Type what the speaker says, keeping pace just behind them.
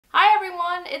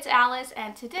everyone, it's Alice,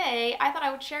 and today I thought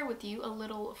I would share with you a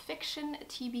little fiction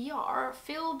TBR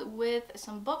filled with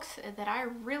some books that I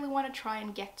really want to try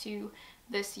and get to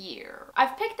this year.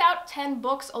 I've picked out 10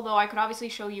 books, although I could obviously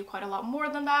show you quite a lot more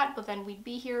than that, but then we'd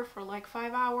be here for like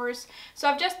 5 hours. So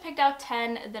I've just picked out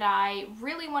 10 that I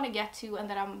really want to get to and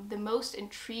that I'm the most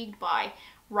intrigued by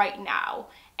right now.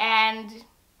 And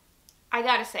I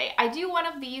gotta say, I do one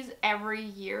of these every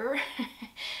year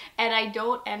and I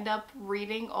don't end up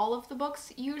reading all of the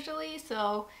books usually,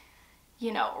 so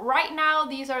you know, right now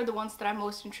these are the ones that I'm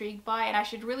most intrigued by, and I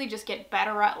should really just get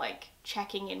better at like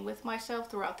checking in with myself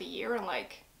throughout the year and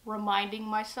like reminding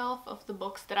myself of the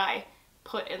books that I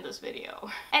put in this video.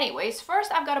 Anyways,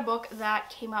 first I've got a book that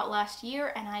came out last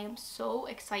year and I am so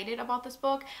excited about this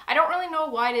book. I don't really know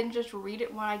why I didn't just read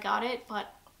it when I got it,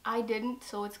 but I didn't,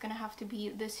 so it's gonna have to be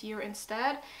this year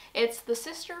instead. It's The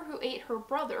Sister Who Ate Her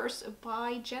Brothers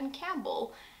by Jen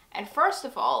Campbell. And first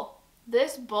of all,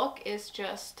 this book is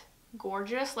just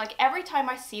gorgeous. Like every time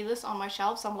I see this on my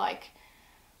shelves, I'm like,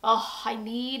 oh, I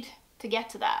need to get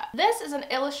to that. This is an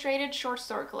illustrated short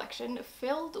story collection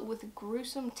filled with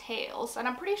gruesome tales, and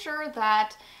I'm pretty sure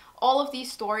that all of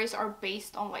these stories are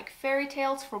based on like fairy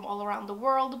tales from all around the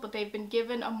world, but they've been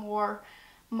given a more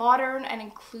modern and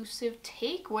inclusive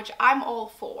take, which I'm all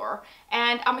for.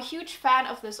 And I'm a huge fan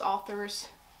of this author's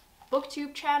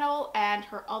booktube channel and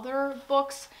her other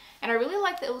books, and I really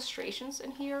like the illustrations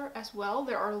in here as well.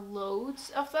 There are loads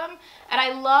of them, and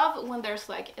I love when there's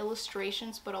like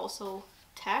illustrations but also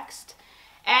text,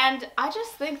 and I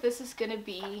just think this is gonna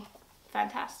be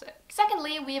fantastic.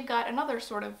 Secondly, we've got another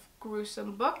sort of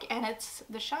gruesome book, and it's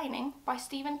The Shining by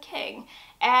Stephen King.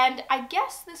 And I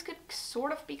guess this could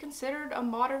sort of be considered a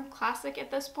modern classic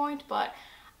at this point, but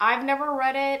I've never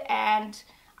read it and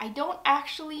I don't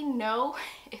actually know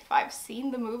if I've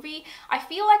seen the movie. I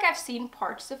feel like I've seen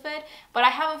parts of it, but I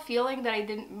have a feeling that I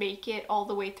didn't make it all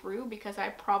the way through because I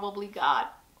probably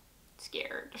got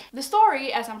scared. The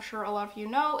story, as I'm sure a lot of you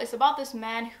know, is about this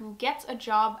man who gets a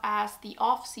job as the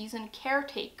off-season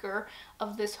caretaker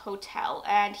of this hotel,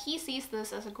 and he sees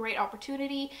this as a great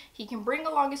opportunity. He can bring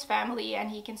along his family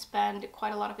and he can spend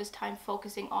quite a lot of his time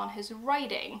focusing on his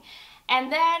writing.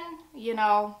 And then, you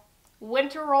know,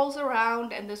 winter rolls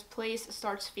around and this place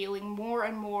starts feeling more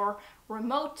and more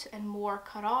remote and more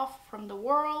cut off from the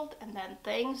world, and then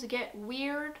things get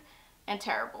weird and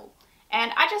terrible.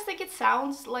 And I just think it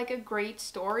sounds like a great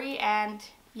story, and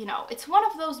you know, it's one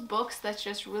of those books that's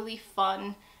just really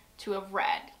fun to have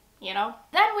read, you know?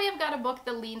 Then we have got a book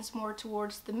that leans more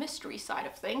towards the mystery side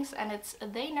of things, and it's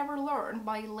They Never Learn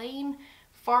by Lane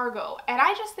Fargo. And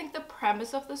I just think the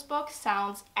premise of this book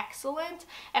sounds excellent,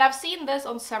 and I've seen this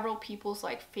on several people's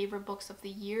like favorite books of the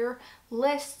year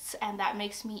lists, and that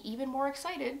makes me even more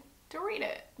excited to read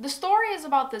it. The story is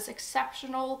about this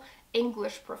exceptional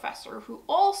English professor who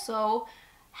also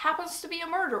happens to be a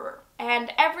murderer,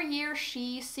 and every year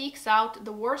she seeks out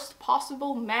the worst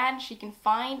possible man she can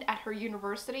find at her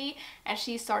university, and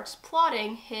she starts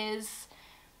plotting his,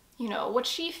 you know, what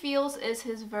she feels is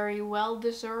his very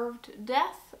well-deserved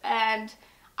death. And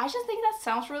I just think that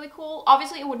sounds really cool.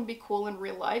 Obviously it wouldn't be cool in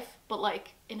real life, but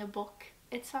like in a book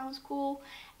it sounds cool.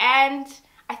 And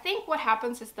I think what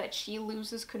happens is that she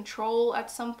loses control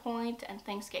at some point and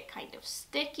things get kind of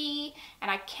sticky, and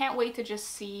I can't wait to just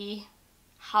see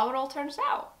how it all turns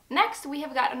out. Next, we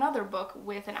have got another book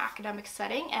with an academic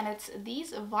setting, and it's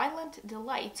These Violent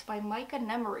Delights by Micah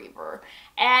Nemmerever.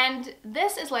 And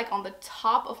this is like on the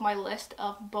top of my list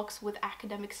of books with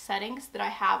academic settings that I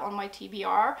have on my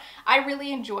TBR. I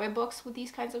really enjoy books with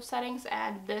these kinds of settings,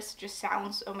 and this just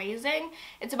sounds amazing.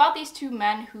 It's about these two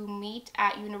men who meet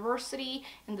at university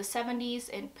in the 70s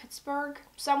in Pittsburgh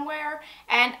somewhere,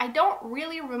 and I don't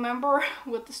really remember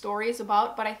what the story is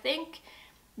about, but I think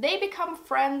they become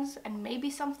friends and maybe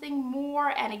something more,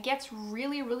 and it gets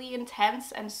really, really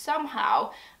intense, and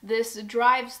somehow this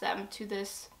drives them to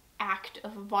this act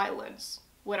of violence,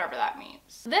 whatever that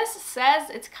means. This says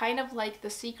it's kind of like The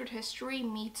Secret History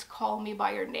meets Call Me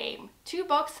By Your Name. Two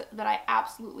books that I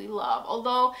absolutely love,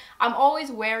 although I'm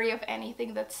always wary of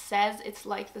anything that says it's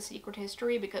like The Secret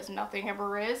History because nothing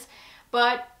ever is,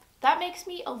 but that makes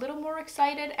me a little more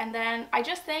excited. And then I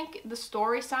just think the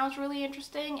story sounds really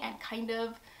interesting and kind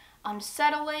of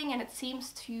unsettling, and it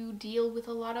seems to deal with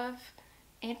a lot of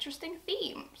interesting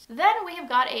themes. Then we have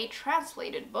got a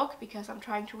translated book because I'm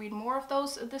trying to read more of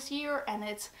those this year, and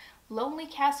it's Lonely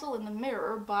Castle in the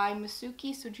Mirror by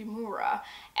Misuki Sujimura.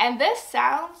 And this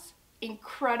sounds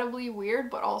incredibly weird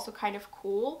but also kind of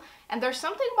cool, and there's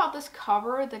something about this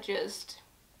cover that just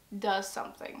does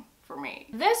something for me.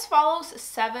 This follows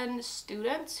 7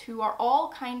 students who are all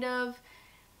kind of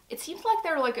it seems like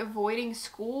they're like avoiding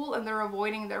school and they're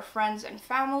avoiding their friends and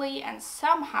family, and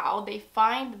somehow they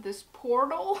find this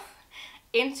portal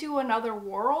into another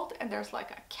world, and there's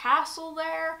like a castle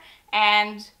there,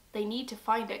 and they need to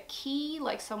find a key,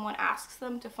 like someone asks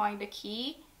them to find a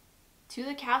key to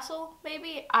the castle,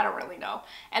 maybe? I don't really know.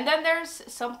 And then there's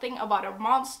something about a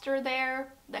monster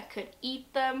there that could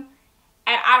eat them,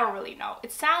 and I don't really know.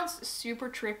 It sounds super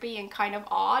trippy and kind of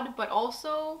odd, but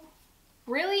also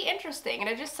really interesting, and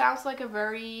it just sounds like a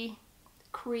very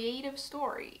creative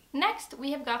story. Next,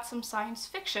 we have got some science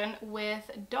fiction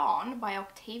with Dawn by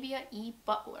Octavia E.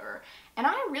 Butler. And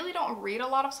I really don't read a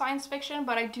lot of science fiction,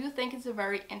 but I do think it's a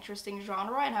very interesting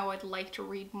genre and I would like to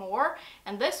read more.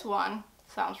 And this one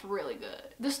sounds really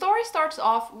good. The story starts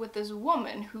off with this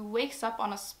woman who wakes up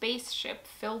on a spaceship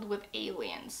filled with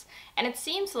aliens. And it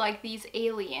seems like these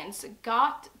aliens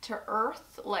got to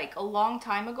Earth like a long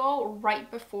time ago,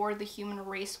 right before the human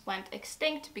race went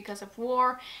extinct because of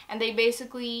war. And they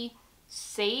basically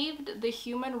saved the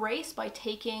human race by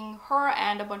taking her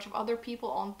and a bunch of other people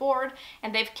on board.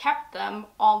 And they've kept them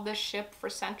on this ship for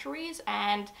centuries.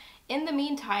 And in the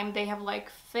meantime, they have like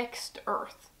fixed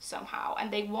Earth somehow. And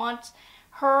they want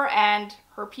her and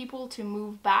her people to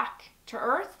move back to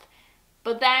Earth,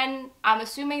 but then I'm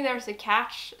assuming there's a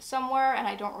catch somewhere, and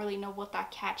I don't really know what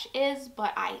that catch is,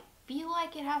 but I feel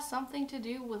like it has something to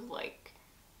do with like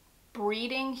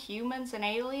breeding humans and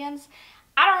aliens.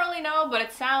 I don't really know, but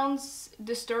it sounds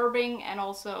disturbing and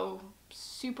also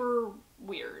super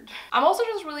weird. I'm also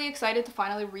just really excited to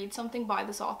finally read something by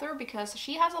this author because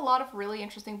she has a lot of really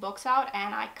interesting books out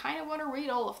and I kind of want to read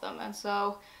all of them, and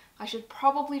so I should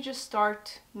probably just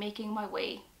start making my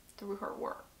way through her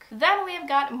work. Then we have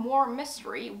got more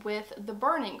mystery with The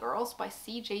Burning Girls by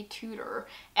C.J. Tudor.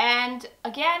 And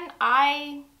again,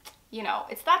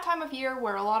 it's that time of year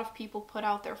where a lot of people put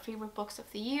out their favorite books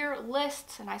of the year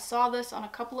lists, and I saw this on a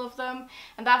couple of them,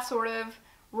 and that sort of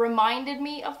reminded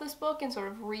me of this book and sort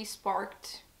of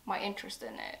re-sparked my interest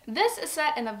in it. This is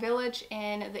set in a village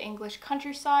in the English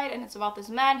countryside, and it's about this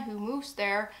man who moves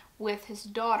there with his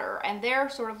daughter, and they're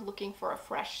sort of looking for a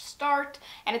fresh start,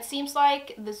 and it seems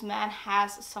like this man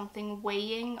has something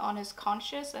weighing on his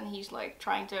conscience and he's like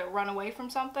trying to run away from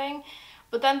something.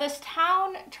 But then this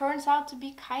town turns out to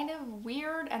be kind of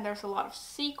weird and there's a lot of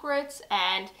secrets,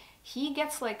 and he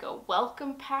gets like a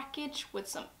welcome package with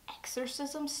some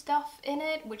exorcism stuff in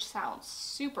it, which sounds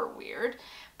super weird.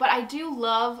 But I do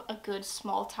love a good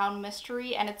small town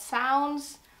mystery, and it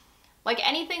sounds like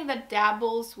anything that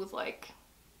dabbles with like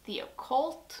the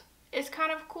occult is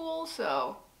kind of cool,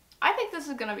 so I think this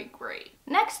is gonna be great.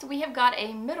 Next, we have got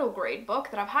a middle grade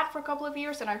book that I've had for a couple of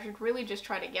years and I should really just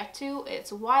try to get to.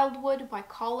 It's Wildwood by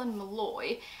Colin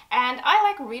Malloy, and I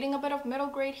like reading a bit of middle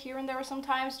grade here and there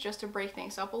sometimes just to break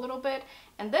things up a little bit,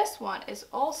 and this one is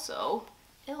also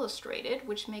illustrated,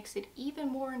 which makes it even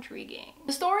more intriguing.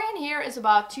 The story in here is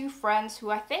about two friends who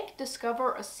I think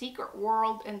discover a secret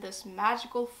world in this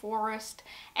magical forest,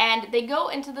 and they go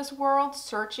into this world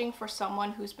searching for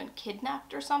someone who's been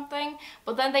kidnapped or something,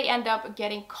 but then they end up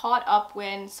getting caught up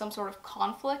in some sort of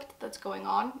conflict that's going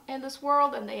on in this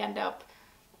world, and they end up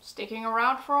sticking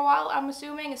around for a while, I'm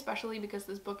assuming, especially because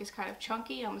this book is kind of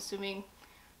chunky. I'm assuming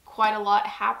quite a lot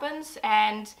happens,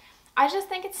 and I just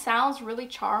think it sounds really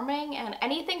charming, and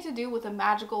anything to do with a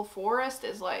magical forest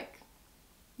is like,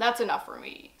 that's enough for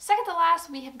me. Second to last,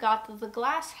 we have got The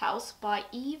Glass House by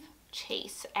Eve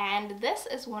Chase, and this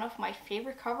is one of my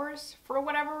favorite covers for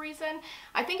whatever reason.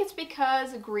 I think it's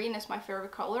because green is my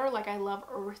favorite color, like I love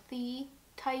earthy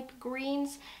type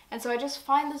greens, and so I just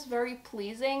find this very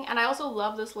pleasing, and I also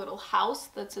love this little house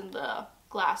that's in the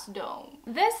glass dome.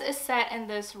 This is set in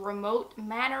this remote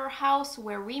manor house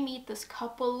where we meet this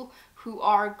couple who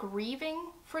are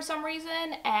grieving for some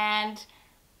reason, and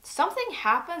something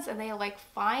happens and they like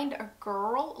find a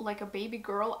girl, like a baby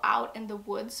girl, out in the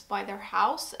woods by their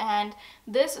house, and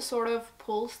this sort of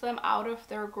pulls them out of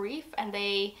their grief, and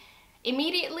they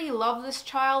immediately love this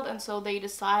child, and so they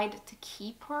decide to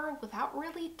keep her without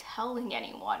really telling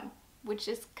anyone, which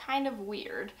is kind of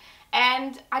weird.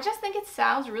 And I just think it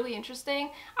sounds really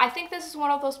interesting. I think this is one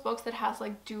of those books that has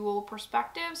like dual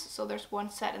perspectives, so there's one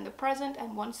set in the present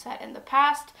and one set in the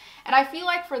past, and I feel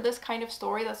like for this kind of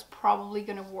story that's probably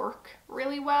gonna work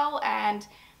really well, and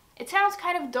it sounds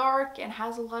kind of dark and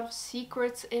has a lot of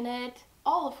secrets in it,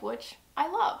 all of which I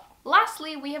love.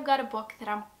 Lastly, we have got a book that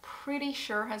I'm pretty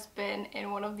sure has been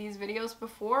in one of these videos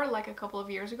before, like a couple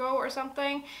of years ago or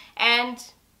something, and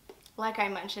like I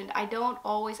mentioned, I don't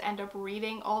always end up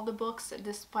reading all the books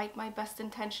despite my best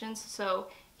intentions, so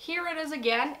here it is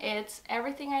again. It's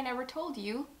Everything I Never Told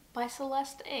You by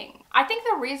Celeste Ng. I think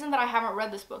the reason that I haven't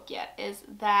read this book yet is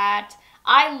that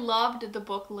I loved the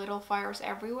book Little Fires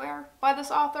Everywhere by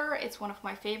this author. It's one of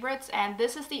my favorites, and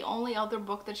this is the only other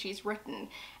book that she's written.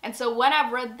 And so when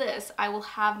I've read this, I will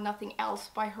have nothing else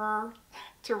by her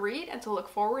to read and to look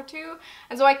forward to.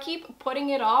 And so I keep putting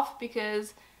it off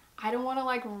because I don't want to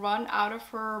like run out of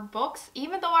her books,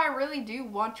 even though I really do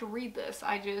want to read this.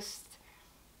 I just,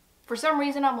 for some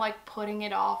reason, I'm like putting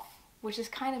it off, which is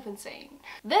kind of insane.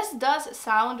 This does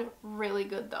sound really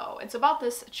good though. It's about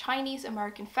this Chinese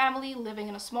American family living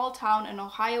in a small town in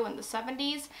Ohio in the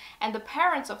 70s, and the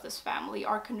parents of this family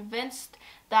are convinced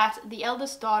that the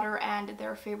eldest daughter and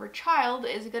their favorite child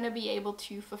is going to be able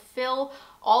to fulfill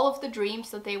all of the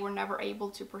dreams that they were never able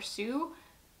to pursue.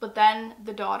 But then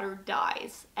the daughter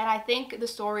dies. And I think the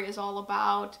story is all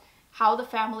about how the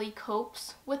family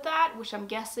copes with that, which I'm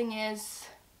guessing is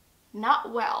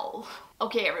not well.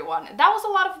 Okay, everyone, that was a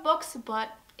lot of books, but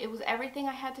it was everything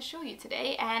I had to show you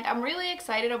today, and I'm really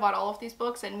excited about all of these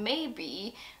books, and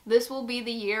maybe this will be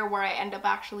the year where I end up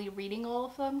actually reading all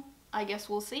of them. I guess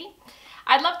we'll see.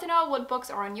 I'd love to know what books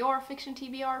are on your fiction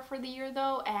TBR for the year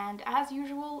though, and as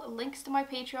usual, links to my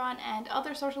Patreon and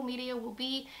other social media will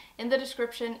be in the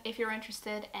description if you're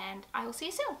interested, and I will see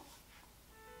you soon.